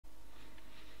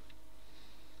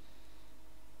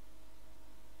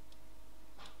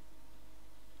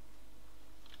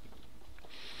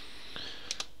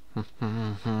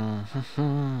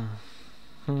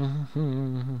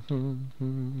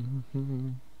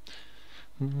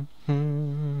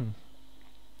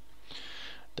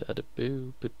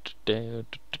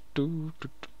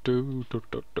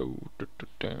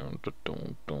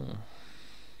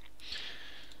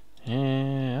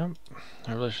Yeah,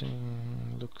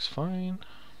 everything looks fine.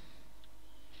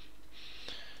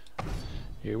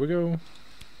 Here we go.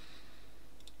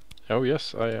 Oh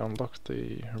yes, I unlocked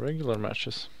the regular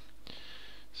matches.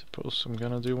 Suppose I'm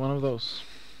gonna do one of those.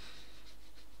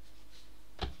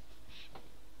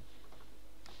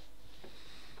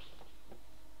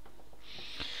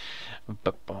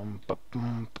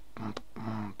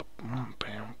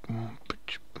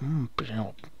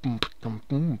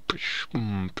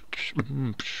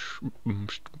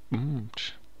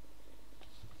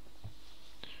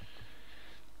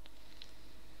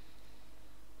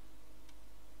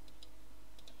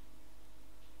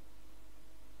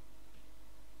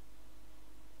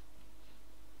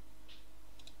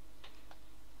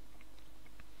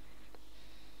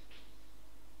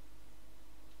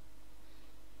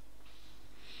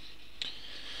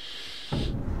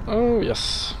 Oh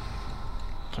yes,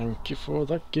 thank you for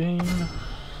that game,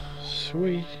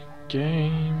 sweet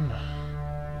game.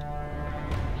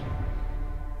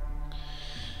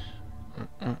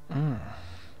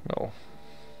 Well,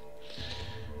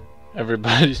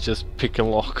 everybody's just pick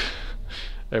and lock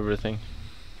everything.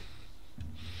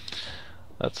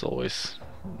 That's always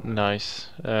nice.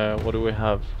 What do we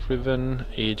have? Riven,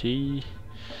 AD.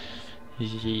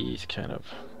 He's kind of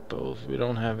both. We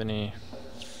don't have any.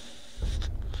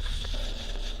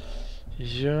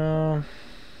 Yeah.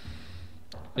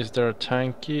 Is there a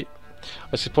tanky?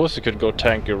 I suppose you could go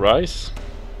tanky rice.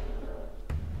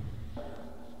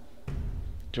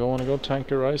 Do you want to go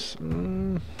tanky rice?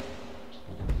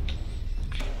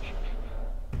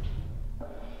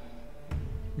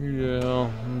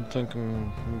 Yeah, I'm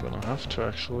thinking I'm gonna have to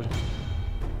actually.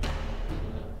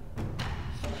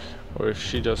 Or if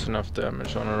she does enough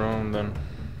damage on her own, then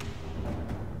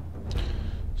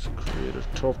let's create a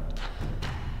top,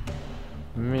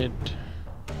 mid.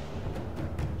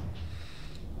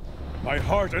 My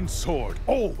heart and sword,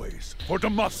 always for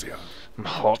Demacia. My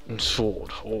heart and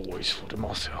sword, always for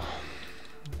Demacia.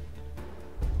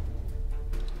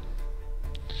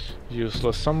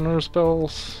 Useless summoner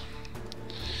spells.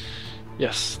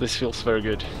 Yes, this feels very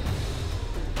good.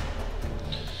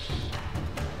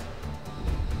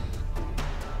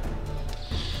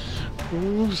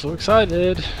 Ooh, so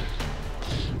excited!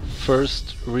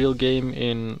 First real game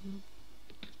in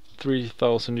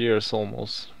 3,000 years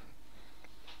almost.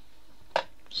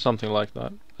 Something like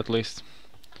that, at least.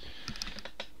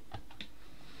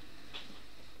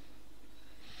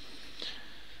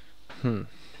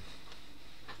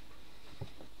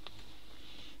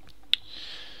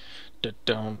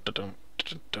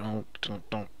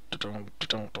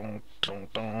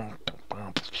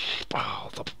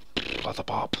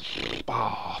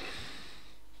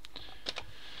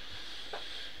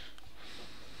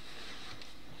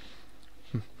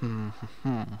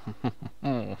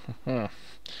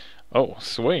 Oh,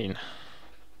 Swain.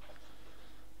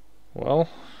 Well,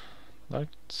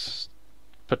 that's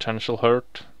potential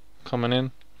hurt coming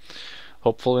in.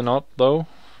 Hopefully not, though.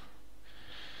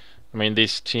 I mean,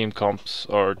 these team comps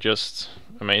are just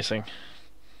amazing.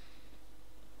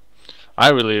 I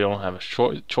really don't have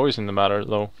a choice in the matter,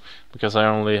 though, because I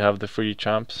only have the 3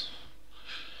 champs.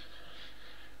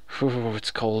 Ooh,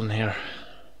 it's cold in here.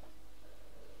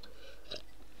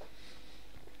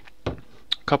 A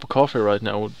cup of coffee right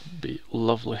now would be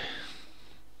lovely.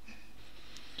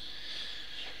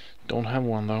 Don't have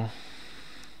one, though.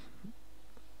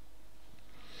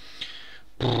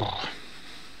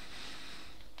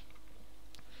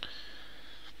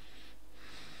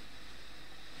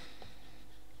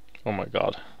 Oh my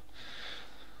god.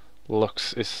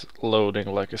 Lux is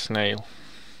loading like a snail.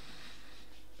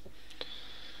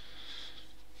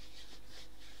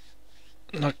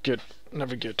 Not good,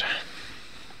 never good.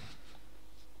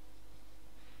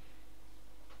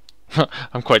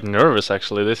 I'm quite nervous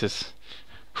actually, this is...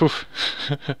 Whew.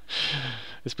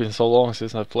 It's been so long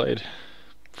since I played.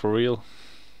 For real.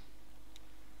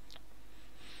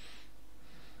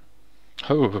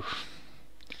 Oh.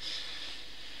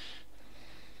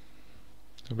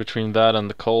 Between that and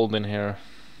the cold in here,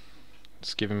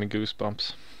 it's giving me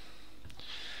goosebumps.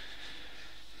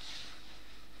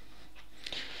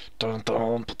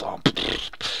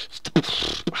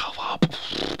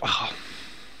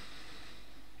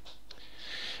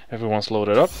 Everyone's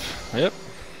loaded up. Yep.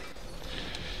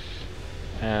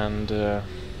 And no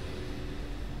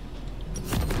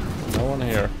one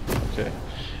here. Okay.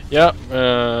 Yeah,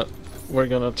 we're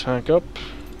gonna tank up.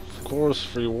 Of course,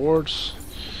 free wards.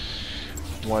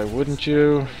 Why wouldn't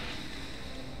you?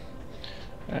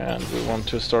 And we want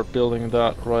to start building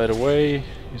that right away.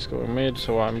 He's going mid,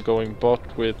 so I'm going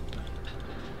bot with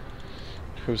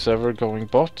who's ever going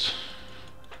bot.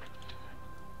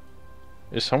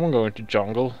 Is someone going to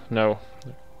jungle? No.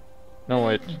 No,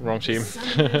 wait, wrong team.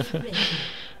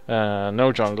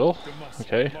 No jungle.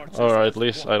 Okay, or at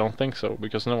least I don't think so,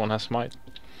 because no one has smite.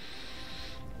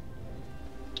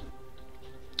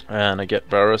 And I get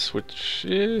Varus, which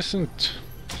isn't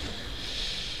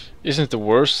the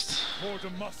worst.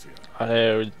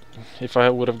 If I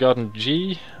would have gotten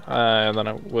G, then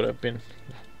I would have been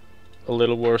a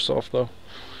little worse off though.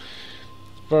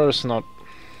 Varus not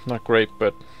great,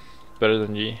 but better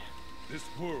than G. This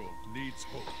world needs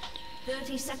hope.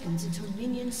 30 seconds until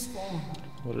minions spawn.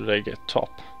 What do they get?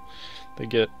 Top. They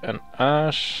get an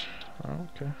Ashe. Oh,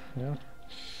 okay, yeah.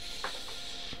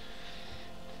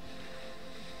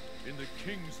 In the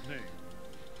king's name.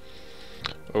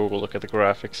 Oh, look at the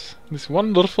graphics. This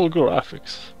wonderful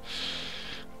graphics.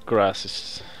 Grass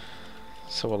is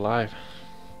so alive.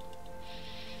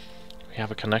 We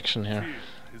have a connection here.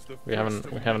 We have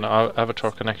an avatar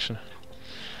connection.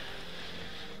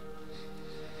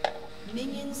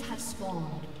 Minions have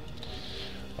spawned.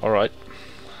 Alright.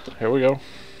 Here we go.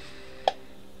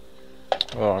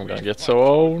 Oh, I'm gonna get so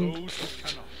owned.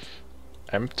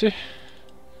 Empty?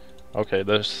 Okay,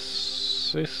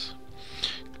 this is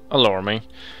alarming.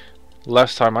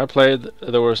 Last time I played,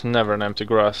 there was never an empty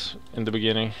grass in the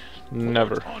beginning.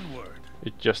 Never.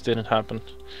 It just didn't happen.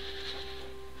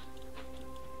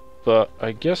 But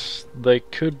I guess they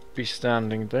could be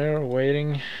standing there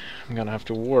waiting. I'm gonna have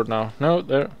to ward now. No,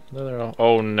 there they are.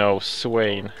 Oh no,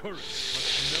 Swain.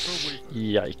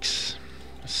 Yikes.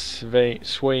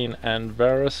 Swain and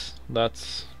Varus,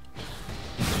 that's...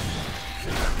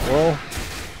 well,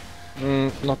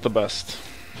 not the best.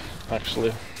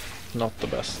 Actually, not the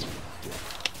best.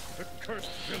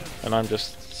 And I'm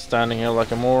just standing here like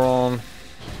a moron.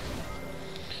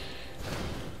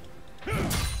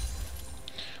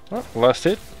 Well, last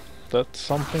hit. That's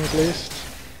something at least.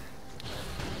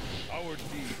 Our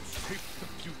deeds shape the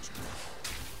future.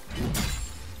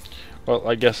 Well,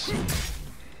 I guess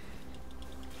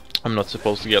I'm not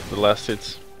supposed to get the last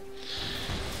hits.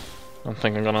 I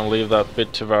think I'm gonna leave that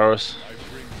bit to Varus. I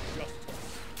bring justice.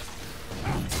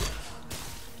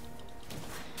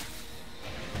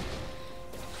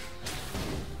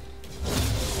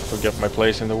 Forget my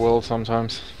place in the world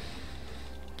sometimes.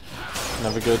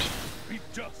 Never good. Be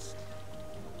just.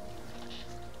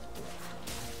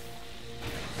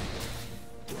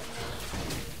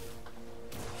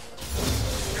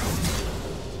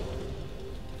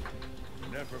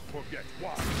 Never forget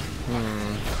why.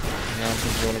 Yeah, I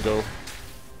think you wanna go.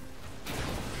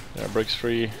 Yeah, breaks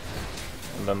free.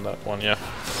 And then that one, yeah.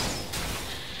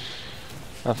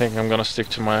 I think I'm gonna stick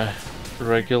to my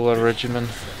regular regimen.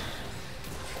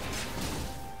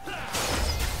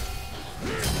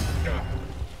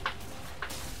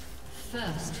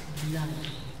 First blood.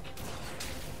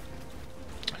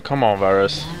 Come on,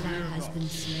 Varus. Ally has been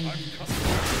slain.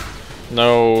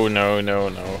 No, no, no,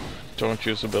 no. Don't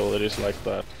use abilities like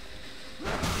that.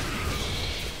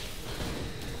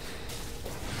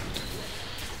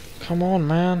 Come on,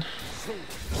 man.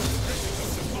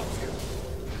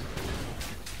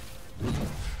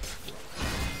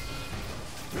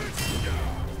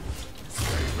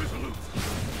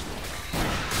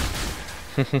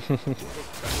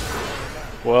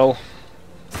 Well,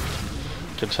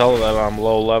 you can tell that I'm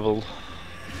low level.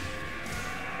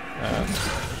 And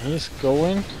he's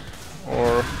going,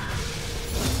 or...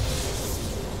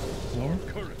 no?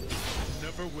 Courage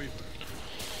never waver.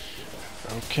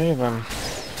 Okay then.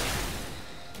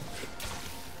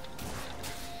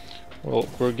 Well,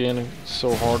 we're getting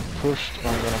so hard pushed,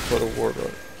 I'm gonna put a ward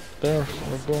right there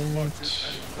for a moment.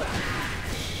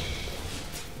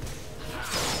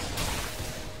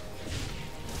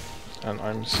 And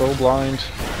I'm so blind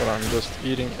that I'm just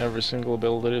eating every single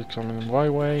ability coming my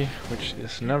way, which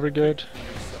is never good.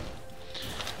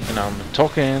 And I'm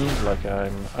talking like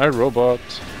I'm a robot,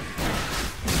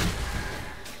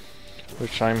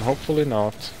 which I'm hopefully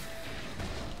not.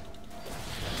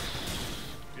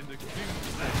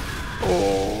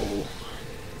 Oh!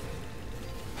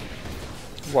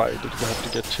 Why did we have to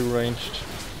get too ranged?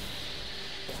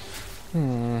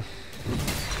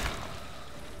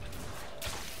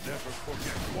 Never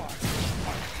forget why.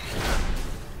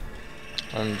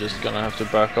 I'm just gonna have to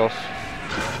back off.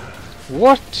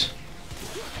 What?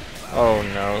 Oh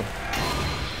no.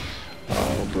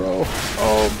 Oh bro.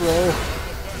 Oh bro.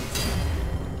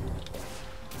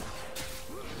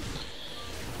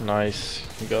 Nice,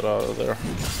 he got out of there.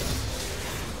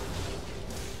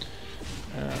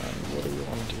 And what do we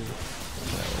want to do?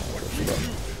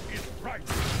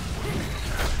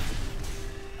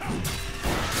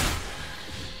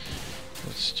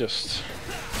 Let's just...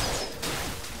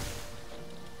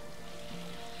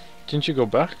 Didn't you go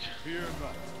back? Fear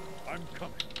not, I'm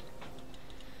coming.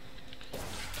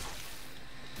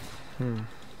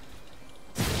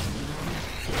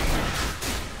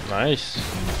 Nice.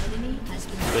 Enemy has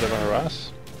been Bit of a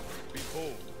harass.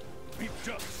 Behold, be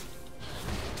just.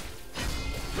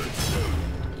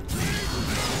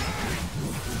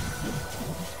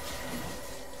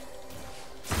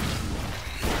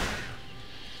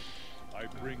 I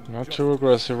bring Not justice. too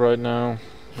aggressive right now.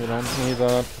 We don't need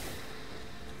that.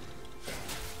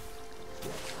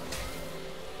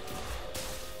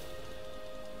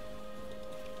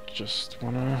 Just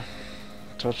wanna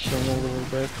touch them a little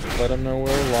bit, let them know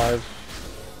we're alive.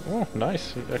 Oh,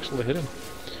 nice, he actually hit him.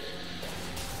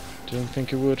 Didn't think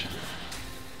he would.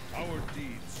 Our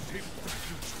deeds shape the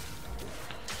future.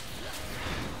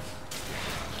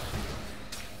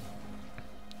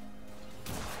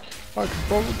 I could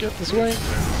probably get this way.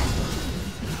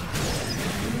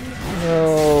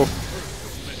 No.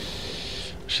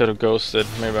 Should have ghosted.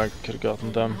 Maybe I could have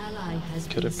gotten them. ally has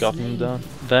Could been have gotten slain. them.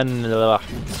 Then,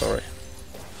 sorry.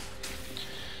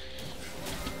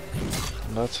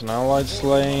 That's an allied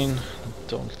slain.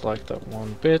 Don't like that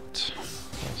one bit.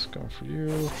 Let's go for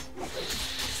you.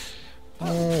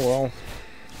 Oh well.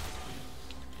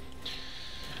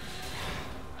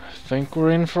 I think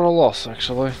we're in for a loss,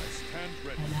 actually. Stand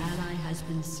ready. An ally has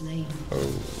been slain.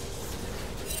 Oh.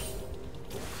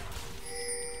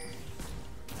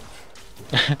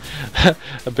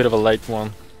 A bit of a late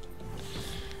one.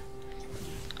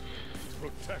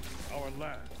 Protect our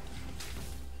land.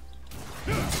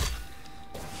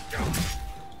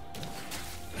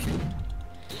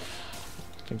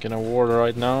 Thinking a war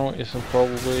right now isn't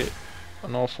probably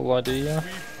an awful idea.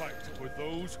 We fight for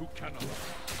those who cannot.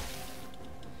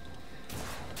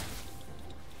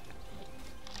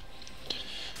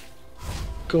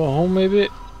 Go home maybe?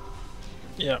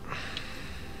 Yeah.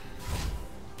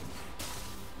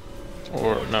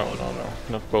 Or no,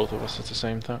 not both of us at the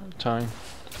same time.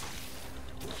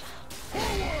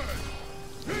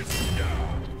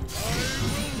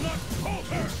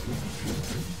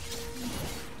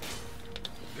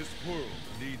 This world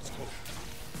needs hope.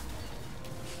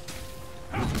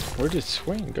 Where did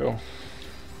Swain go?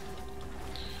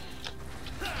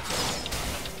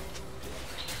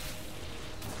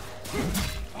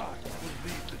 I will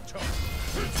lead the charge.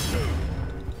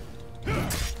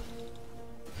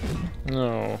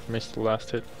 No, missed the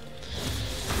last hit.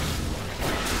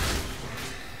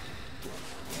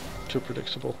 Too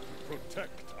predictable.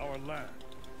 Protect our land.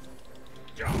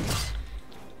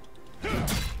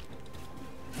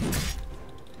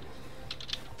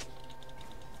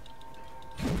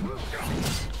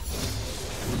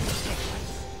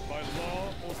 By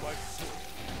law or by sword.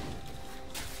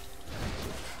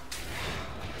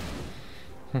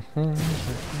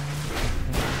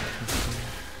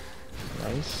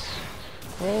 Nice.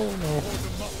 Oh no.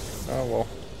 Oh well.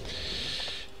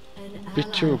 An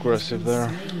Bit too ally aggressive has been there.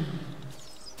 slain.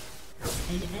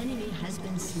 An enemy has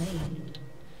been slain.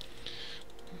 I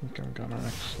think I'm gonna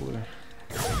actually...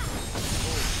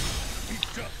 Be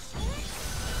just.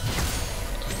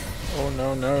 Oh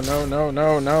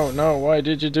no, why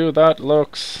did you do that,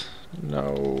 Lux?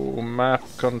 No, map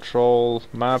control.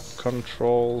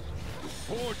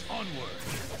 Forge onward.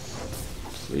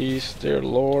 Please, dear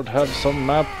Lord, have some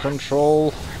map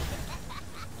control.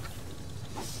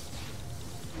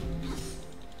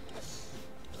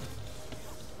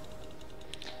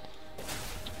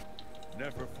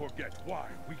 Never forget why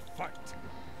we fight.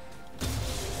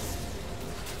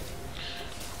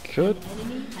 Good. An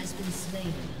enemy has been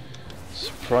slain.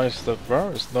 Surprised that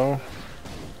Varus though.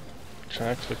 Which I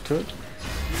actually could.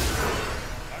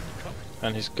 I'm coming.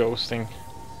 And he's ghosting.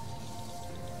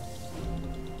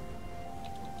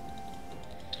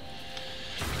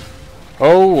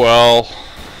 Oh well.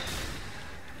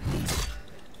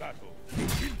 Battle.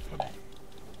 Infamy.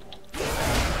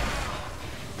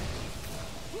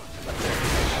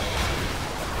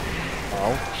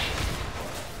 Ouch.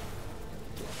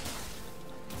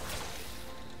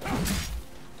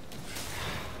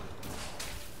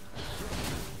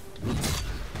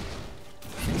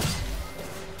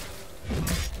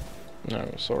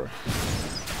 No, sorry.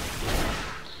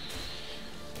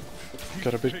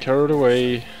 Got a bit carried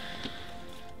away.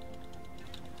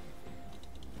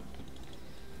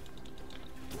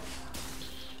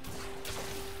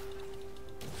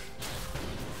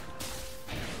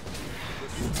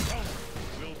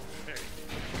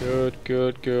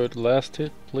 Good, good. Last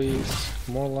hit, please.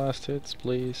 More last hits,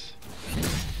 please.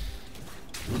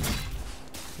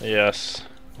 Yes.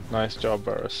 Nice job,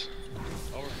 Varus.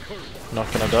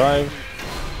 Not gonna dive.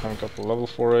 Haven't got the level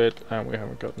for it, and we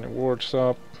haven't got any wards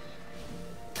up.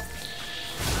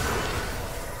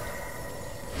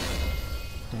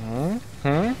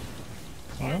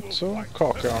 Not so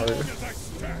cocky, are you?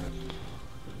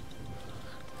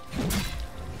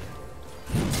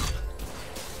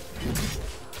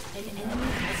 An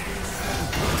enemy has been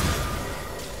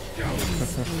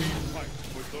slain.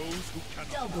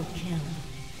 Double kill.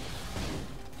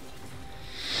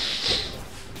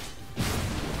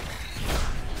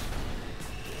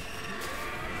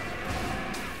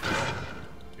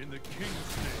 In the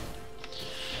king's name.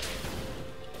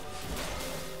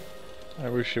 I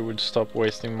wish you would stop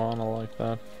wasting mana like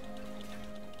that.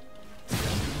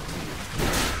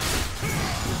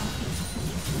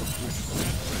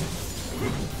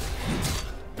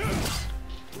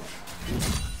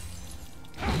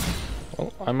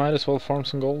 Well, I might as well farm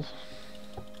some gold.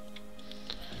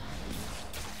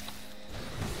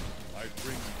 I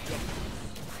bring justice.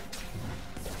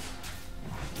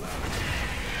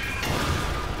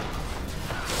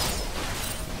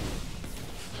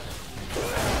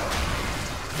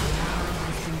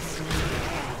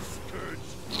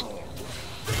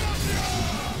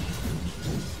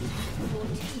 Your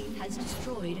team has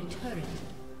destroyed a turret.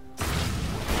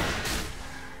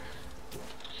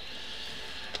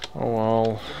 Oh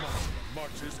well.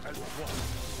 Marches as one.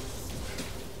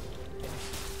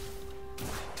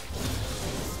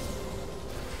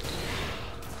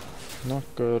 Not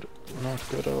good. Not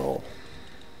good at all.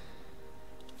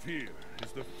 Fear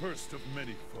is the first of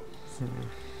many foes.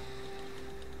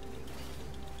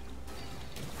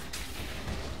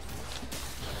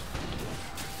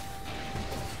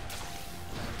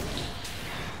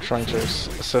 Trying to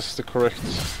assess the correct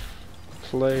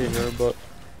play here, but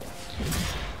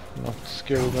not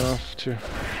skilled enough to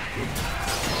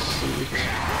see it.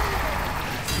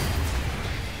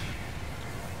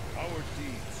 Our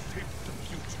deeds shape the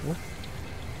future. What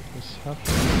is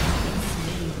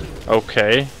happening?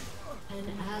 Okay, An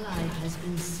ally has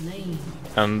been slain.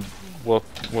 and what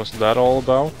was that all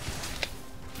about?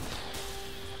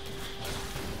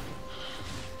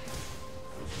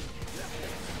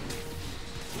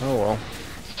 Oh well.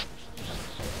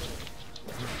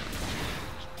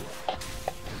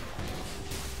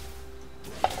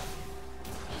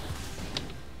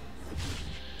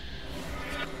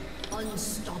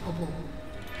 Unstoppable.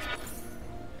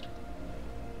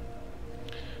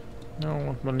 Now I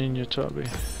want my Ninja Tubby.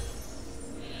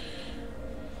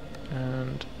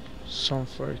 And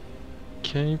Sunfire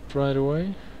Cape right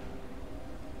away.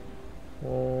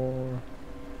 Or...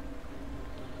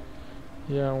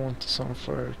 yeah, I want the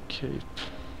Sunfire Cape.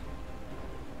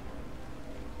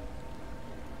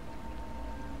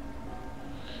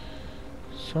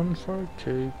 Sunfire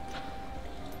Cape.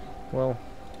 Well,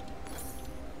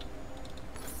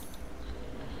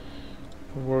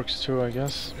 it works too, I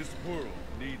guess. This world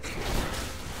needs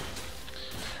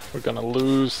We're gonna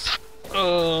lose.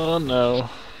 Oh no.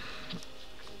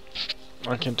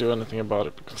 I can't do anything about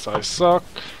it because I suck.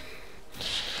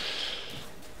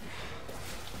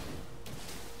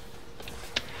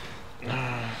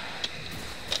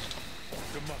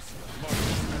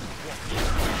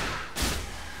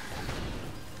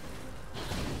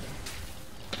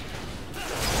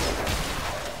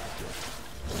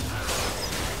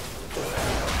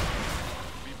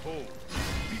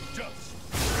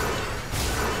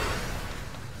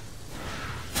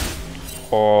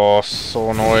 Oh,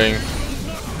 so annoying.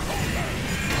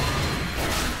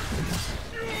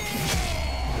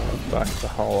 Back the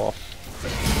hell off.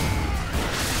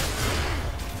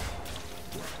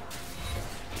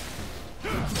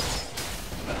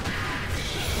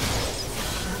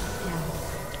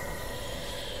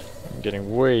 I'm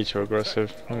getting way too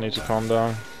aggressive. I need to calm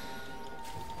down.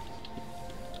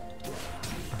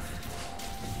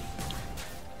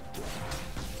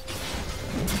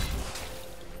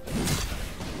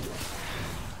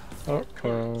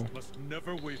 Uh-oh. must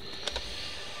never waver.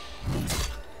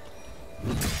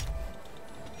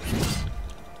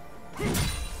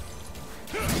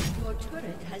 Your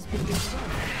turret has been destroyed.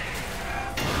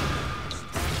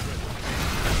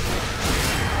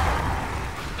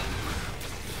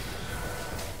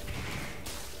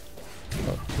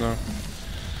 Oh, no.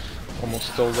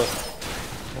 Almost stole that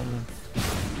from him.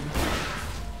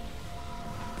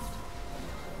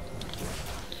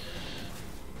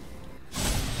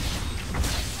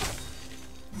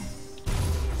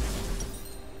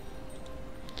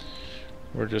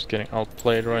 We're just getting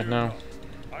outplayed right now.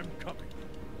 I'm coming.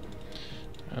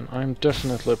 I'm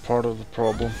definitely part of the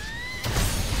problem.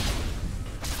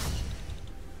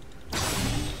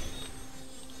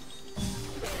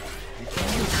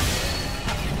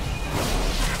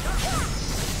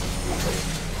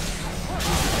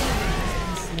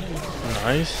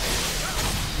 Nice.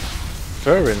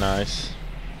 Very nice.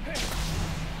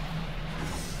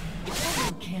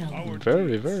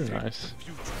 Very, very nice.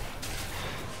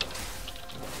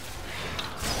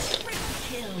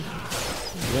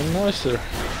 Even nicer.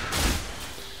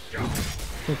 I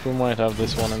think we might have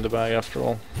this one in the bag after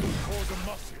all.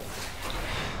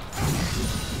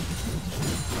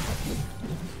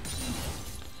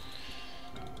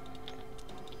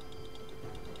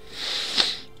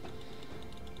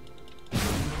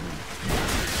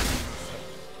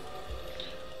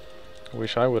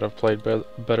 Wish I would have played better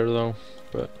though,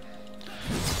 but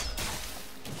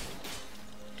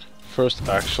first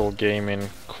actual game in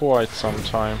quite some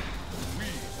time.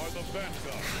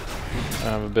 I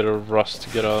have a bit of rust to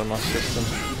get out of my system.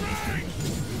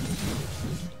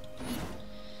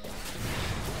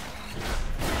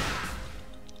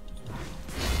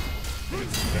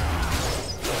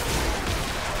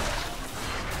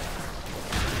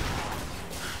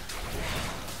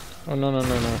 Oh no no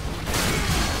no no.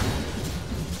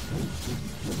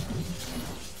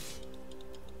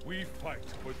 We fight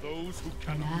for those who An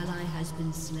cannot. ally has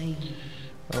been slain.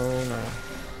 Oh no.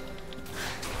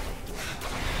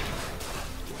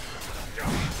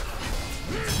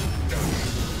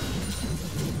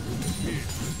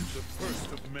 The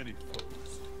first of many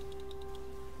foes.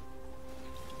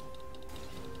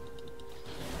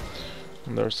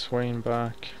 And they're swaying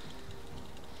back.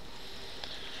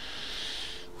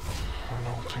 I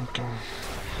don't think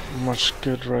I'm much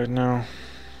good right now.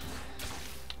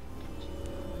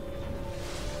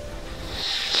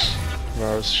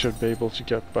 Varus should be able to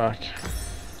get back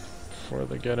before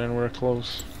they get anywhere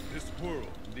close. This world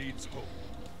needs hope.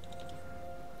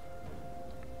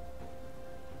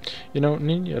 You know,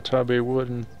 Ninja Tabi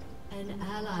wouldn't An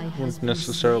ally has wouldn't been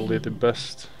necessarily slain. the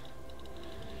best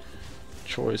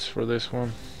choice for this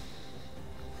one.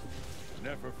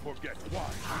 Never forget why.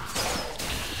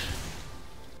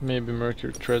 Maybe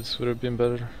Mercury Treads would have been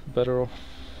better off.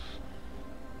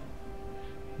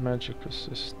 Magic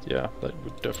resist, yeah, that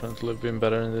would definitely have been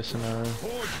better in this scenario.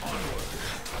 Forge onward.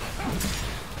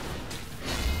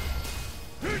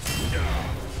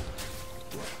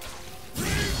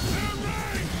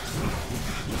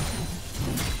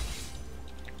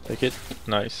 Take it,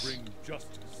 nice. Bring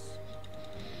justice.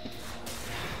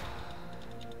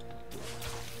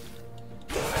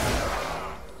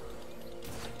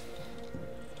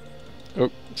 Oh,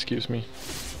 excuse me.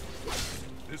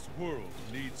 This world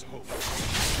needs hope.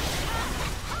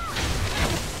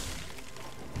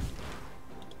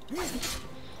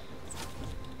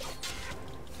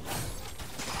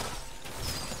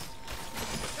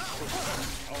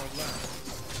 Our land.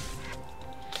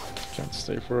 Can't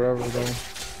stay forever though.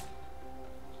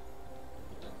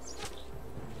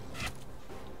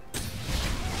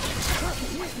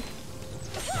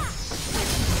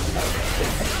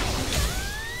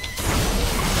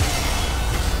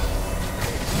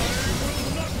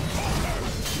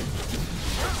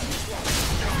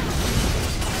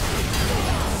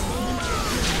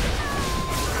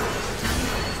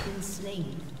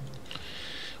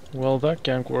 Well, that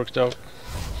gank worked out,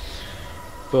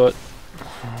 but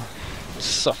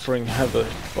suffering heavy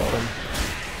bottom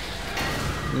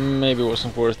maybe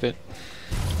wasn't worth it.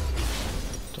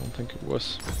 Don't think it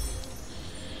was.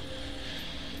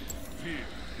 Fear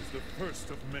is the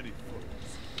first of many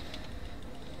foes.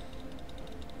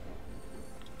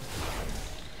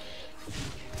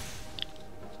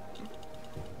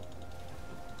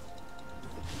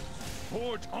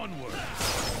 Forge onward.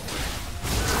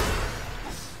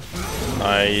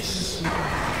 Nice. Never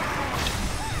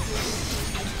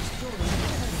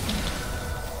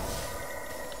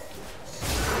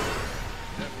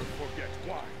forget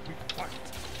why we fight.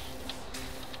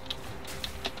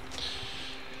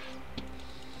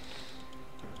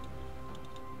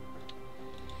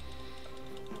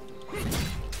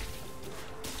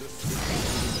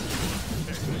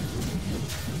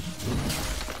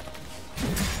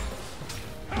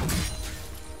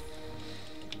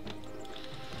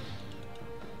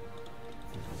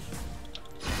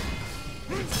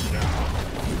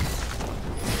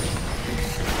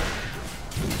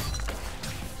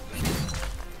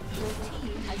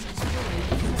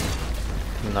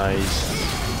 Nice.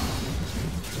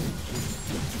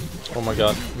 Oh my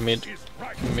god, mid.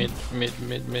 Mid.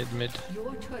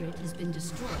 Your turret has been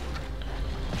destroyed.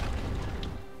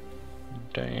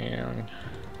 Dang.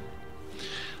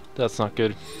 That's not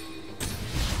good.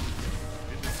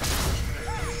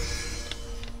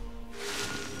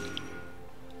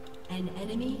 An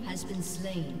enemy has been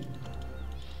slain.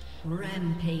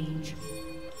 Rampage.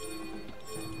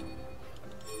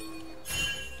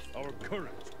 Our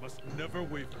courage must never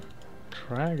waver.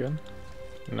 Dragon?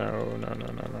 No.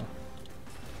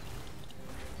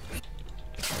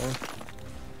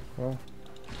 Well,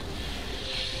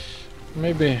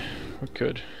 maybe we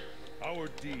could. Our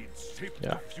deeds shape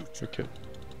Yeah, the future. we could.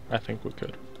 I think we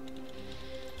could.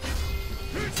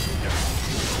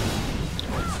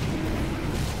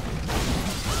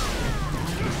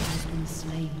 Has been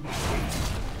slain.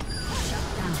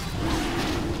 Shut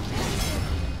down.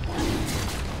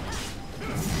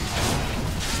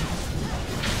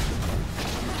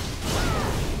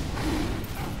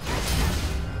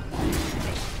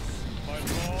 My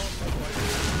law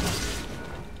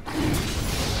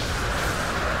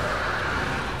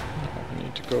and We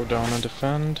need to go down and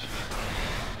defend,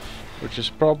 which is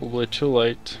probably too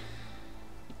late.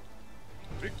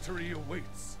 victory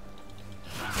awaits.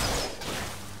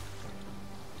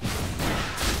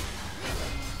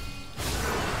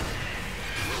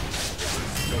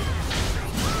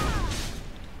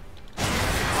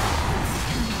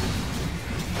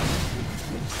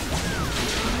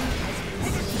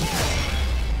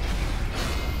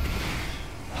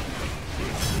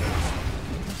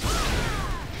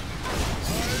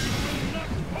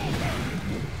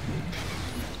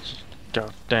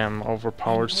 Goddamn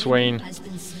overpowered An Swain. enemy has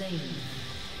been slain.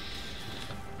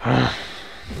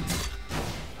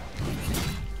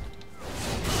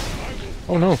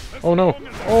 Oh no! Oh no!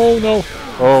 Oh no!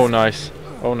 Oh nice!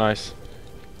 Oh nice!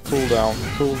 Cool down!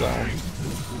 Cool down!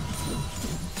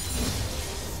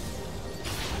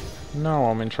 Now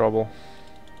I'm in trouble.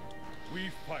 We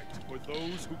fight for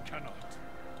those who cannot.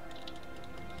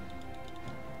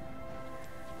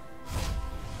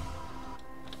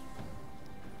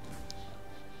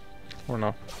 Or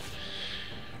not.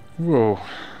 Whoa!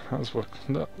 That was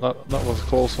that was a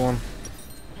close one.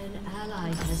 An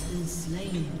ally has been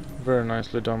slain. Very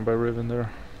nicely done by Riven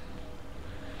there.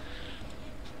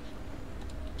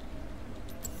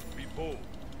 Be bold.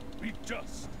 Be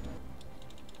just.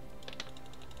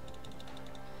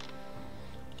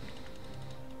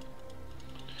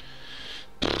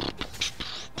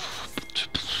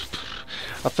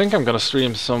 I think I'm gonna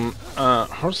stream some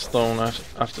Hearthstone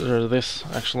after this,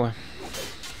 actually.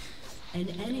 An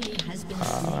enemy has been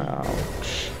slain.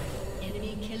 Ouch.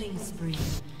 Enemy killing spree.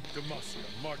 Demacia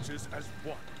marches as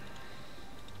one.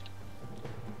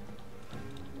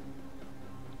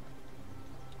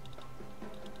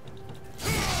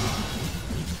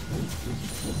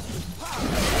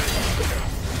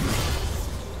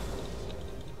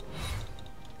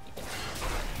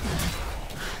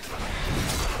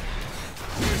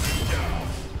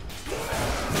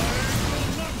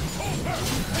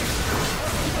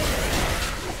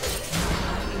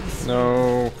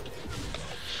 No.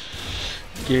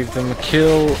 Gave them a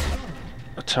kill,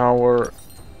 a tower,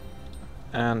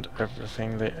 and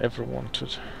everything they ever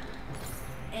wanted.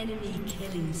 Enemy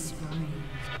killing spree.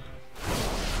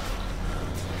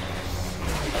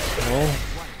 Well,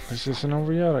 this isn't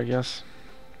over yet, I guess.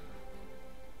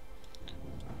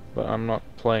 But I'm not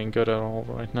playing good at all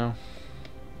right now.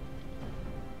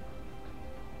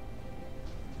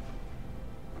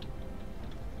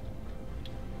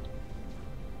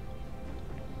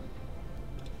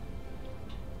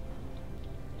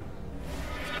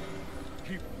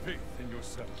 Keep faith in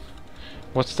yourself.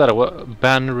 What's that? What?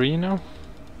 Banrino?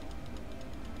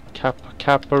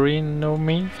 Caparino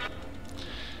mean?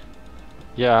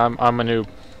 Yeah, I'm a noob.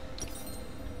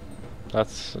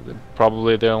 That's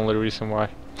probably the only reason why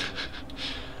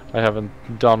I haven't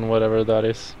done whatever that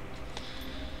is.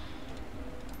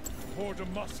 For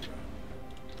Demacia.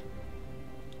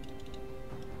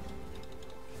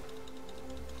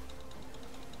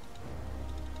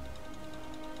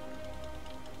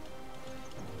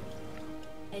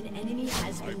 An enemy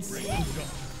has I been bring slain.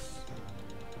 justice.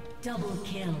 Double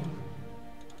kill.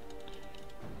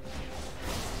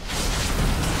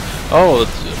 Oh,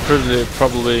 that's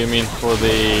probably you mean for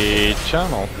the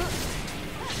channel,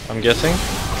 I'm guessing.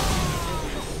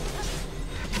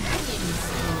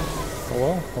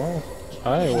 Well,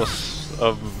 I was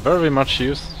of very much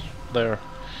use there.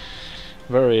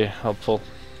 Very helpful.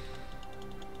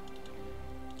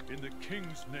 In the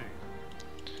king's name.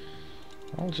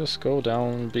 I'll just go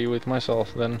down and be with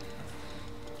myself then.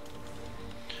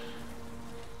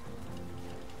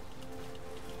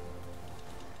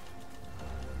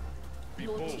 Be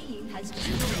Your bold. team has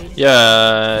destroyed.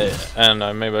 Yeah,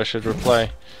 and maybe I should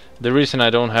reply. The reason I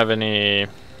don't have any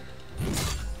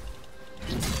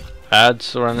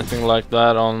ads or anything like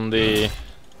that on the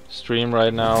stream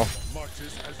right now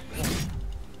Marches as one.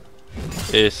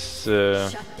 is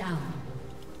Shut down.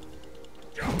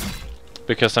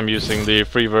 because I'm using the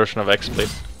free version of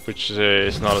XSplit, which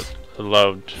is not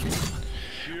allowed,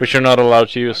 which you're not allowed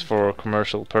to use for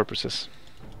commercial purposes.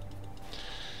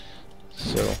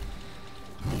 So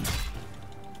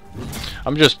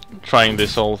I'm just trying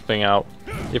this whole thing out.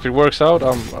 If it works out,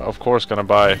 I'm of course gonna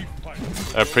buy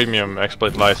a premium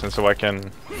XSplit license so I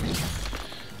can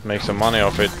make some money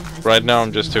off it. Right now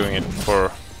I'm just doing it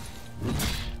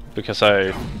because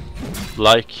I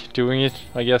like doing it,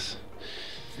 I guess.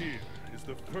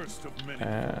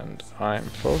 And I'm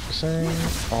focusing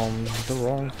on the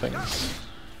wrong things.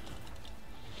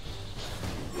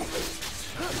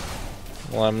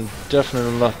 Well, I'm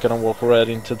definitely not gonna walk right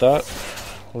into that,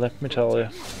 let me tell you.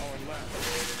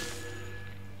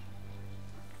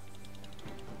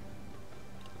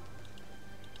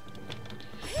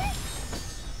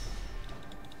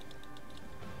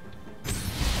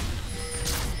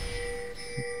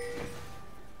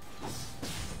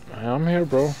 I'm here,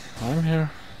 bro. I'm here.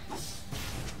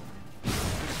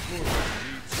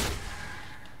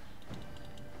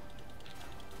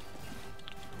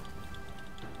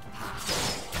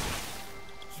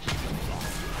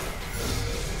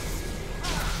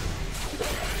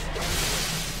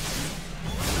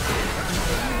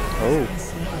 Oh.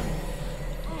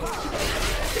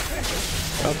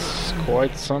 That's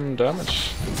quite some damage.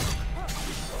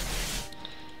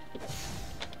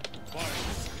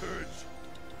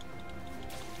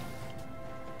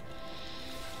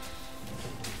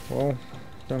 Well,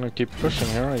 gonna keep pushing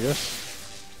here, I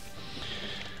guess.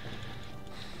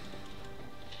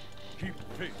 Keep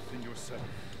faith in yourself.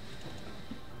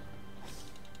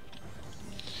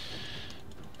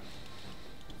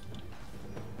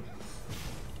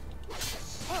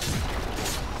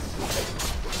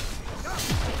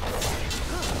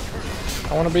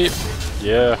 I wanna be...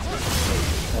 yeah.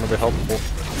 I wanna be helpful.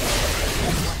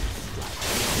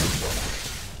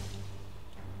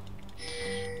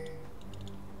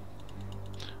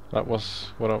 That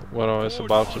was what I was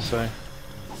about to say.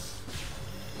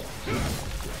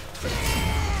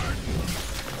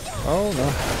 Oh no.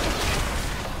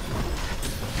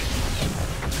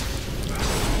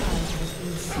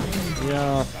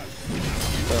 Yeah,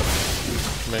 that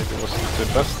maybe wasn't the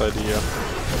best idea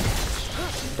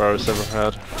Barry's ever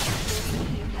had.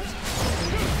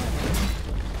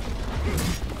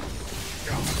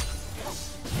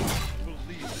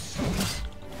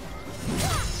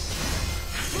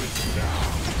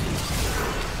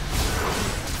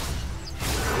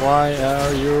 Why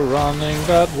are you running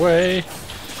that way?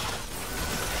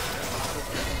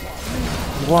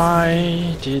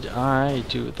 Why did I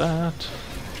do that?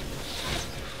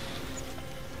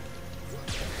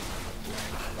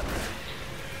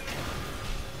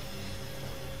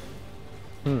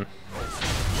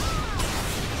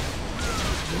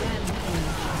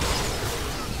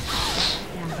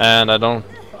 And I don't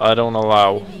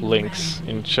allow links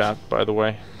in chat, by the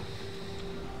way.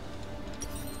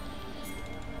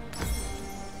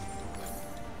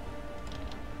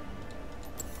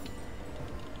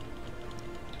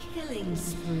 Killing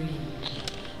spree.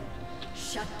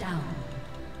 Shut down.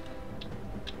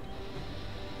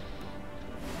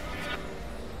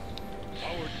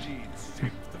 Our deeds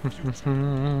shape the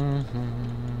future.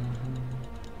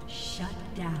 Shut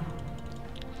down.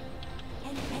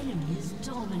 An enemy is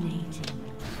dominating.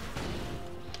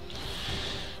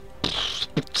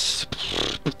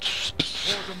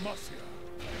 For Demacia.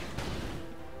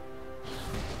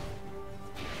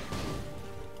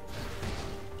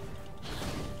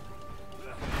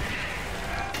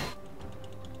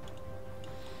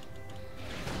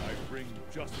 I bring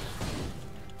justice.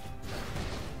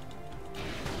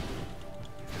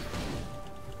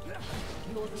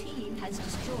 Your team has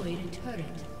destroyed a turret.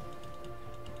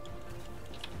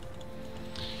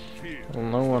 Well,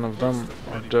 no one of them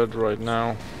are dead right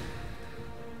now.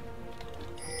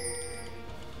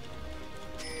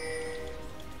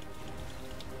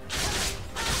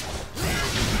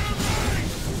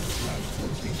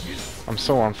 I'm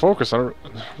so unfocused, I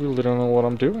really don't know what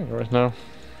I'm doing right now.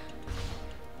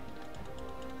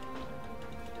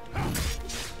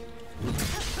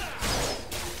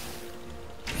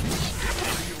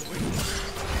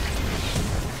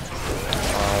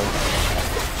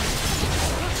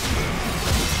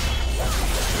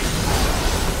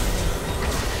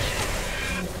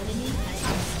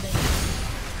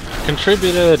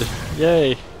 Contributed!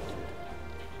 Yay!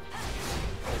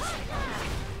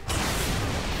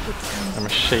 I'm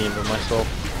ashamed of myself.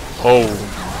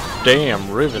 Oh, damn,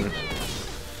 Riven.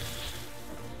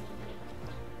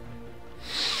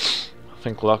 I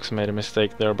think Lux made a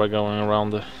mistake there by going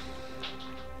around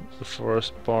the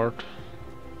first part.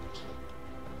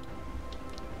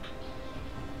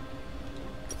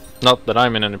 Not that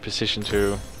I'm in any position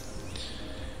to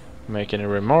make any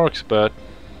remarks, but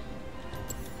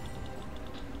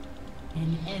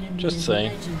An enemy just is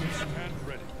saying.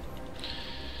 legendary.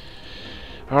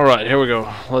 Alright, here we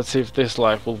go. Let's see if this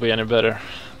life will be any better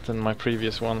than my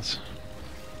previous ones.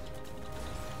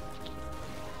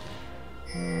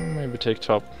 Maybe take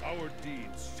top. Our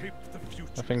deeds shape the future.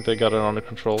 I think they got it under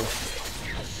control.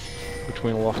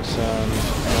 Between Lux and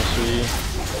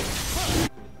RC.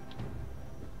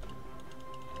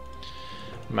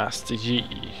 Master Yi,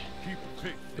 Keep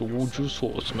faith the in yourself. Wuju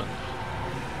swordsman.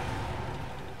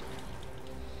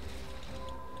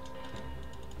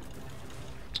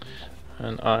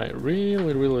 And I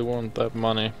really want that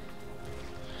money.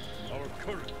 Our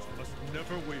courage must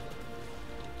never waver.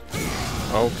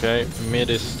 Okay, mid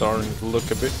is starting to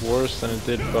look a bit worse than it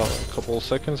did about a couple of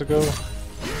seconds ago. I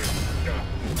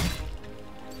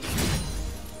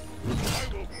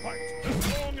will fight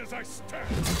as long as I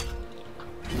stand.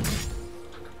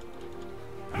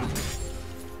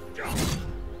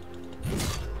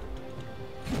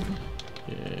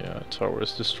 Yeah, tower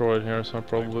is destroyed here, so I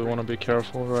probably want to be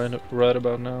careful right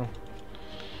about now.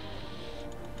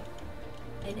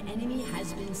 An enemy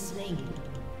has been slain.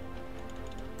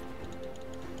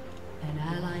 An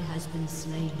ally has been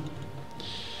slain.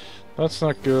 That's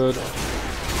not good.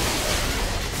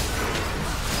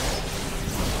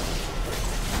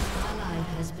 Ally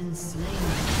has been slain.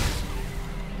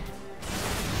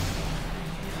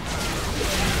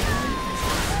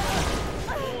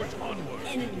 Forge onward.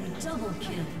 Enemy double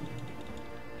kill.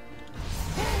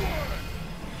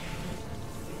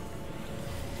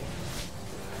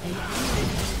 An enemy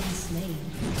has been slain.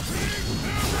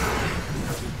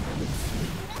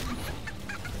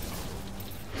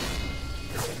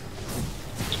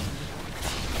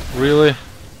 Really?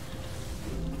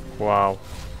 Wow.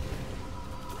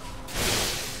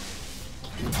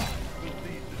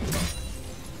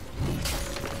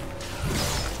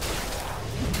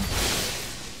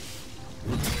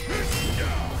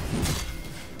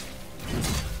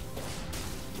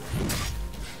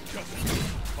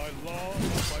 Justice by law or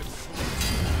by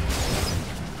sword.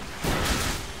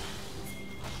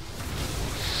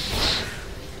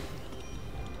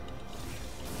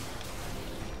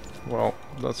 Well,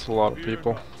 that's a lot of Fear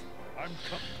people. not. I'm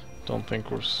coming. Don't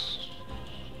think we're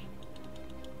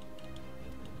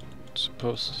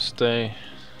supposed to stay.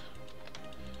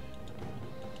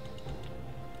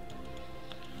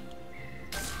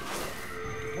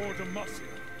 For Demacia.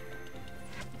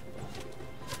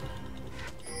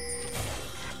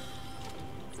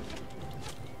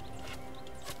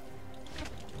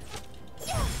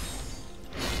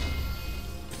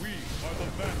 We are the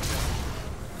bandwagon.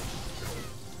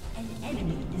 An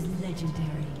enemy is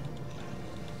legendary.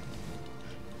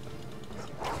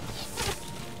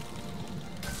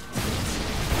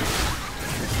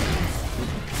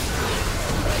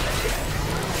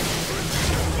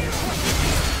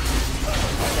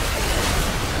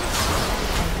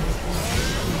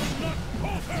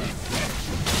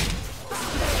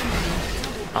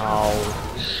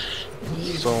 Ouch.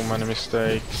 So many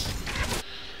mistakes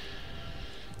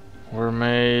were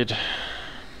made.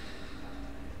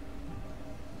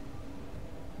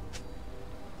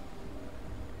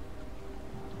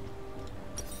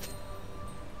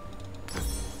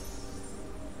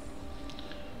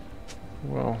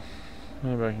 Well,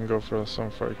 maybe I can go for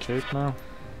some for a cape now.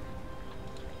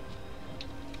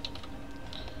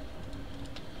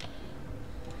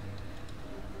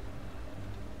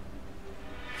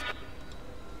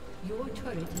 Your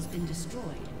turret has been destroyed.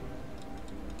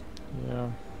 Yeah,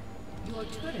 Your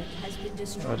turret has been I'd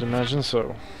destroyed. imagine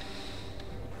so.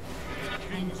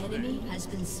 An enemy has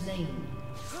been slain.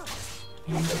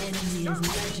 An enemy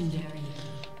is legendary.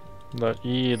 That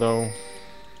E though.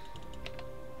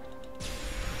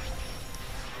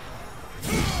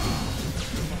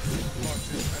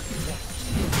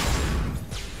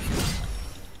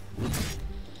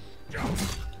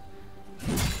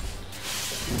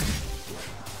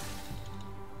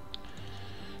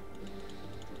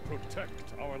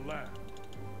 Protect our land.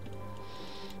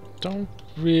 Don't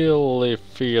really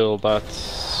feel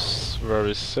that's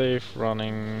very safe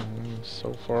running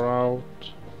so far out.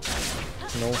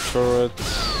 No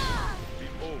turrets,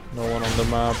 Behold, no one on the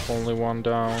map, only one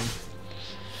down.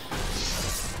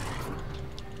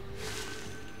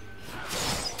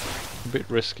 A bit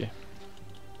risky.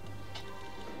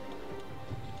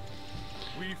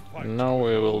 we fight Now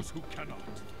we will those who cannot.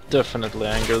 definitely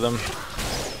anger them.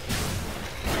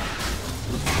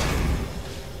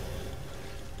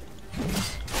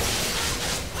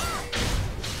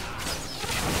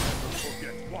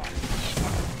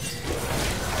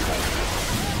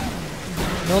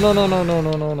 no, no, no, no,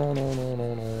 no, no, no, no, no,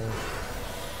 no, no.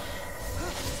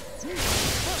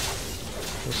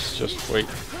 Let's just wait.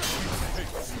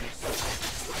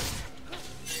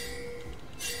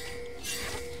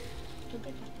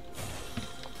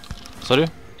 Sa du?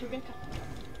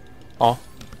 Ja.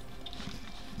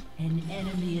 An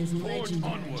enemy is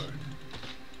legendary. Onward.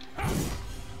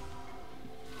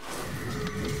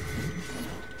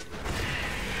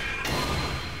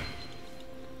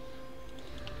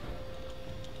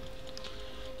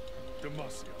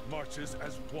 Demacia marches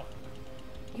as one.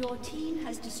 Your team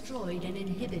has destroyed an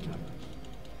inhibitor.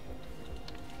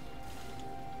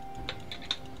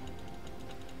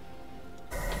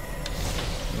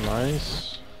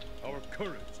 Nice. Our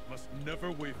courage must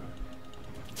never waver.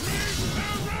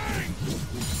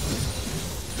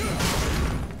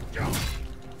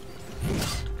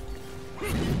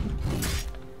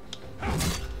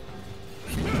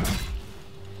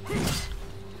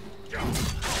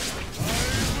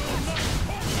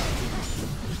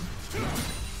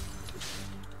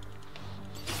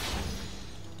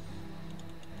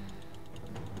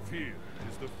 Fear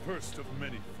is the first of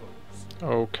many foes.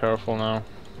 Oh, careful now.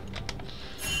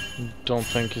 Don't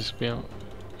think he's gonna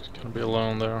be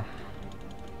alone there.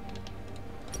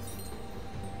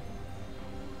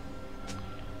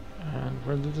 And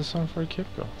where did the sun for a kip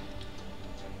go?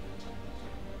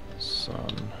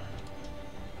 Sun.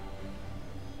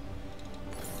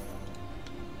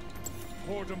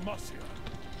 For Demacia.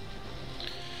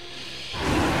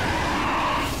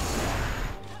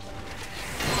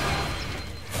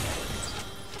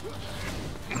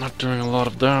 Not doing a lot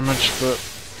of damage, but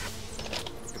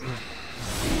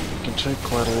can take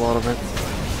quite a lot of it.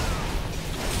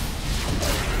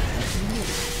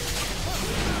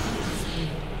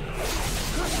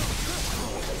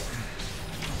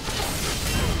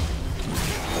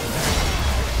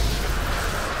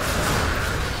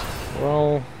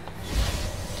 Well,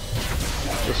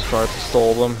 just try to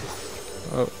stall them.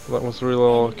 That was really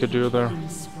all I could do there.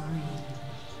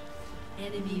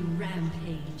 Enemy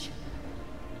rampage.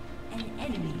 An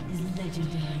enemy is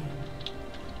legendary.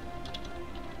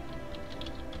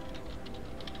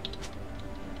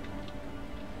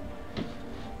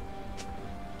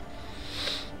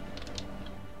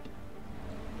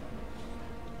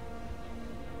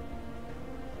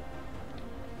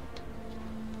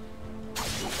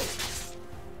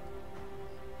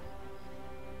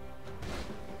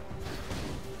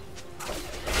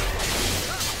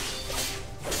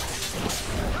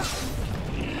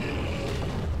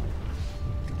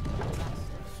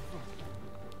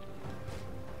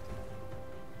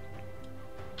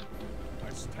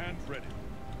 Stand ready.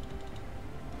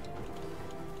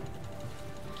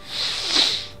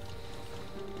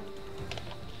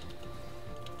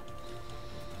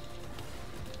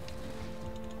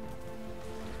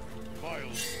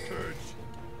 Vile scourge.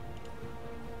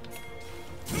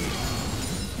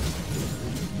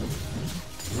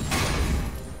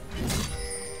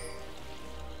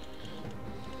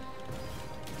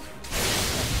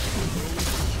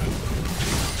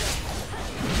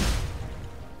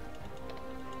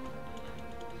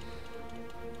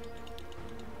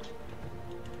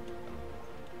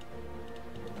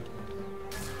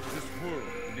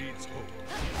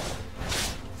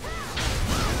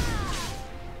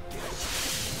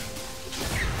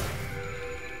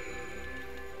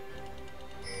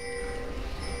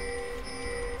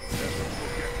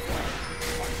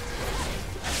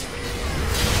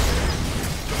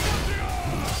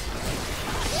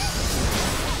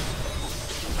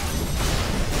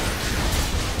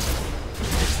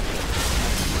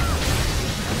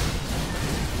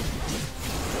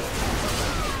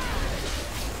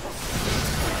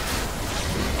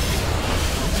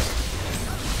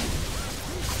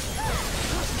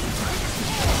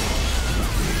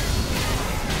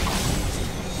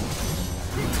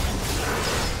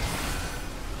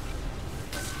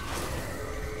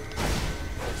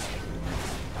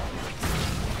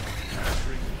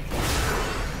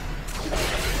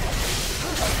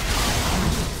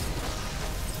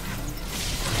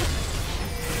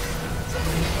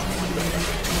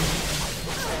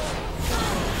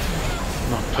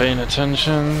 Paying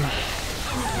attention.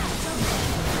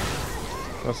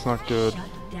 That's not good.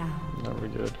 Shut down. Never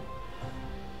good.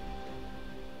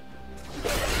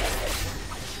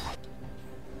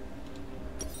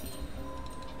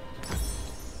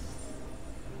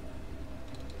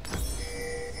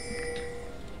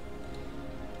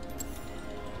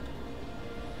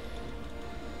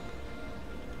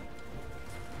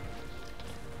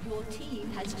 Your team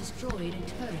has destroyed a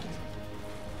turret.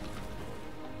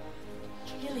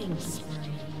 Killing spree.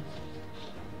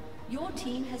 Your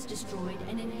team has destroyed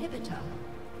an inhibitor.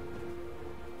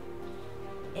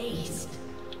 Aced.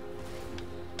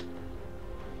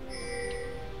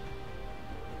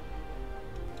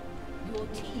 Your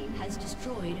team has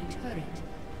destroyed a turret.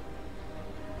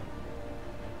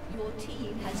 Your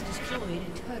team has destroyed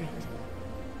a turret.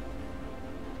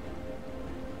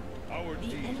 Our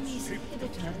The enemy's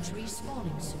inhibitor is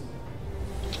respawning soon.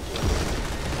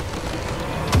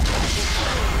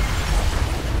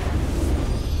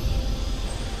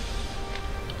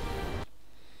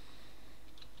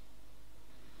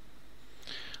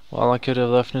 Well, I could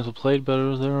have definitely played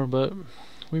better there, but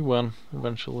we won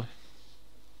eventually.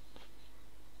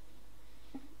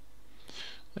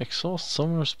 Exhaust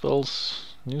summoner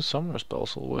spells, new summoner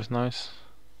spells, always nice.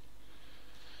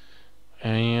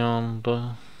 And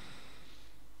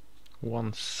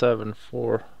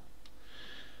 174.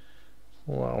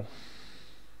 Wow.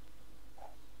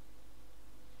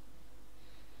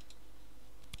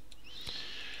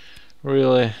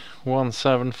 Really,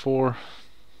 174.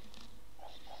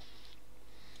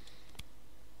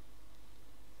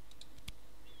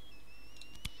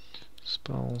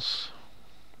 Spells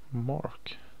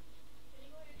mark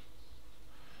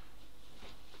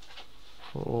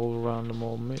for all random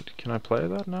all mid. Can I play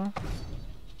that now?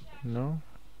 No.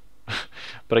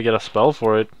 But I get a spell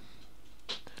for it.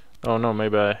 Oh no,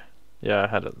 maybe yeah, I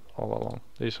had it all along.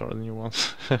 These are the new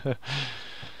ones.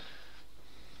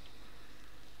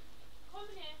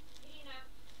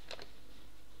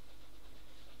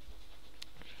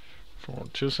 For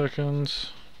 2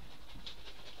 seconds.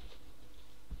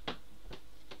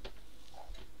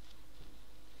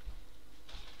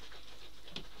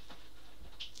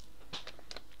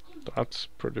 That's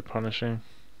pretty punishing.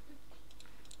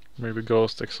 Maybe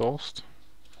Ghost Exhaust.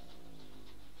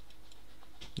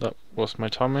 That was my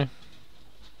tummy.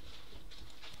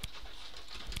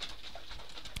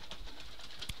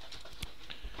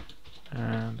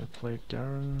 And I played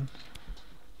Garen.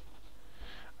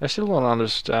 I still don't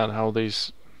understand how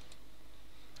these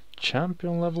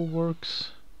champion level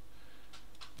works.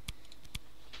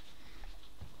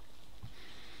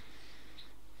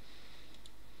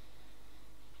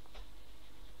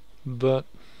 But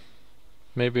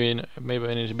maybe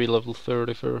I need to be level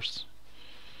 30 first.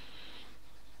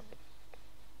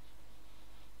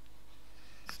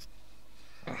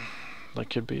 That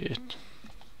could be it.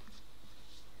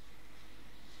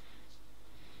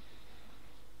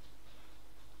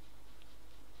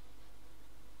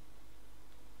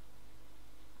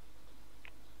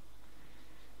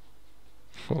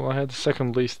 Well, I had the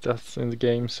second least deaths in the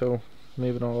game, so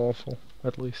maybe not awful,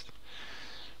 at least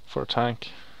for a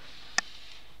tank.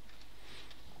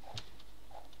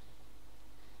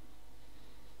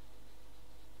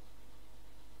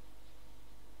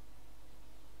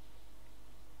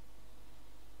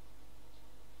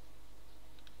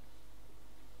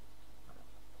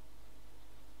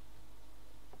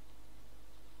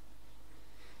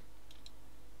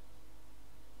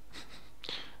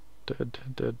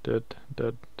 Dead.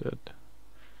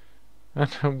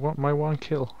 And what my one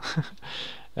kill.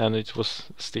 And it was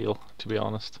steal, to be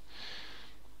honest.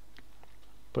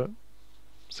 But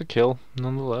it's a kill,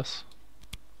 nonetheless.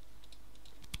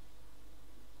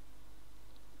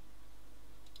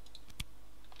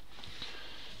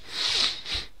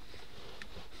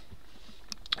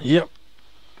 Yep,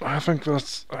 I think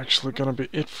that's actually gonna be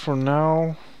it for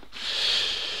now.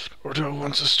 Or do I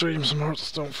want to stream some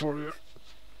Hearthstone for you?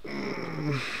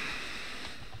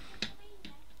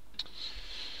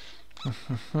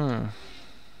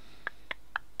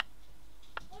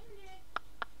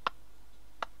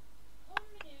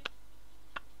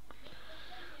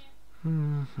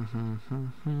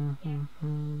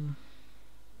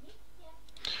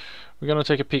 We're gonna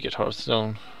take a peek at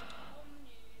Hearthstone.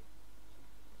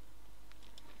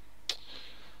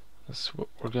 That's what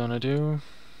we're gonna do.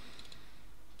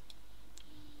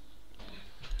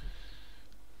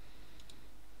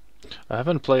 I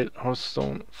haven't played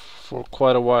Hearthstone for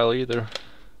quite a while either.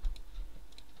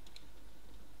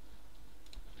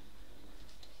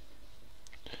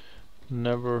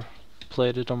 Never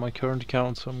played it on my current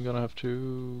account, so I'm gonna have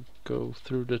to go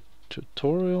through the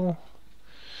tutorial.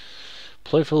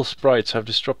 Playful sprites have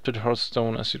disrupted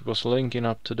Hearthstone as it was linking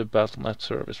up to the Battle.net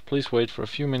service. Please wait for a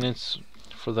few minutes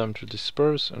for them to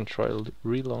disperse and try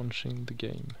relaunching the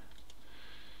game.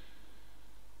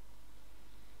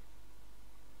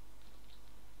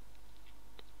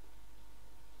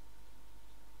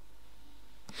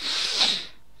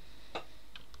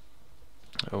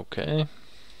 Okay.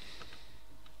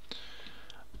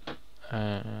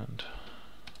 And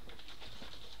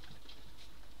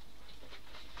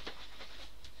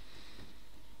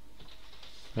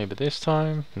Maybe this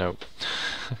time? Nope.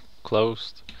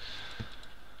 Closed.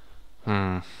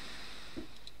 What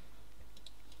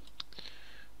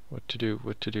to do,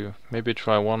 what to do? Maybe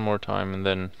try one more time and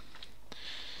then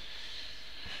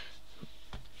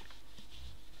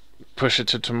push it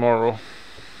to tomorrow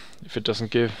if it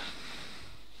doesn't give.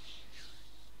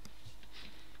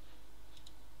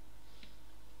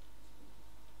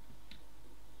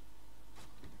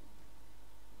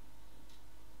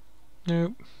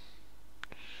 Nope.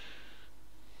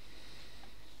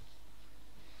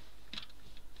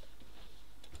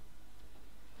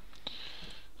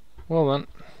 Well then,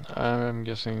 I'm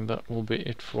guessing that will be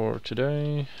it for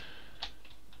today.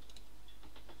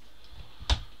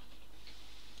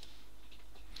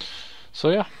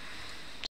 So yeah,